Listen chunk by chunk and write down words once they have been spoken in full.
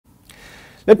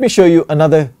Let me show you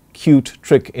another cute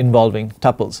trick involving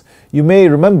tuples. You may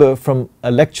remember from a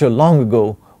lecture long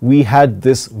ago, we had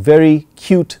this very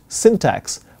cute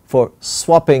syntax for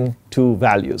swapping two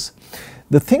values.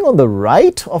 The thing on the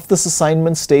right of this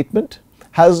assignment statement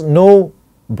has no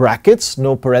brackets,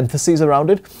 no parentheses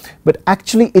around it, but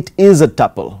actually it is a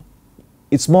tuple.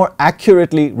 It's more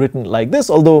accurately written like this,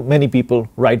 although many people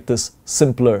write this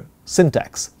simpler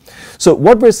syntax. So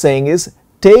what we're saying is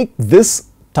take this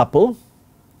tuple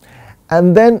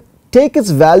and then take its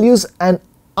values and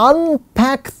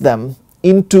unpack them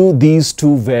into these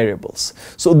two variables.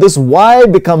 So this y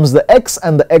becomes the x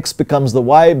and the x becomes the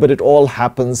y, but it all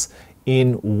happens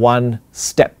in one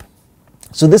step.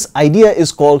 So this idea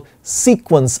is called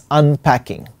sequence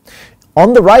unpacking.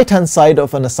 On the right hand side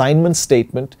of an assignment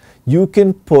statement, you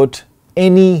can put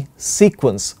any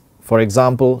sequence, for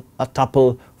example a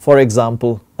tuple, for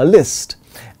example a list,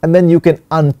 and then you can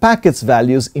unpack its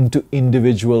values into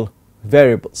individual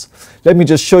variables. Let me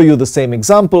just show you the same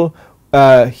example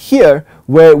here,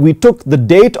 where we took the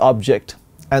date object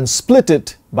and split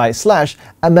it by slash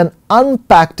and then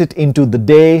unpacked it into the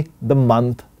day, the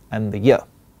month and the year,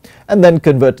 and then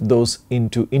converted those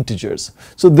into integers.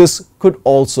 So this could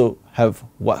also have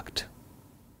worked.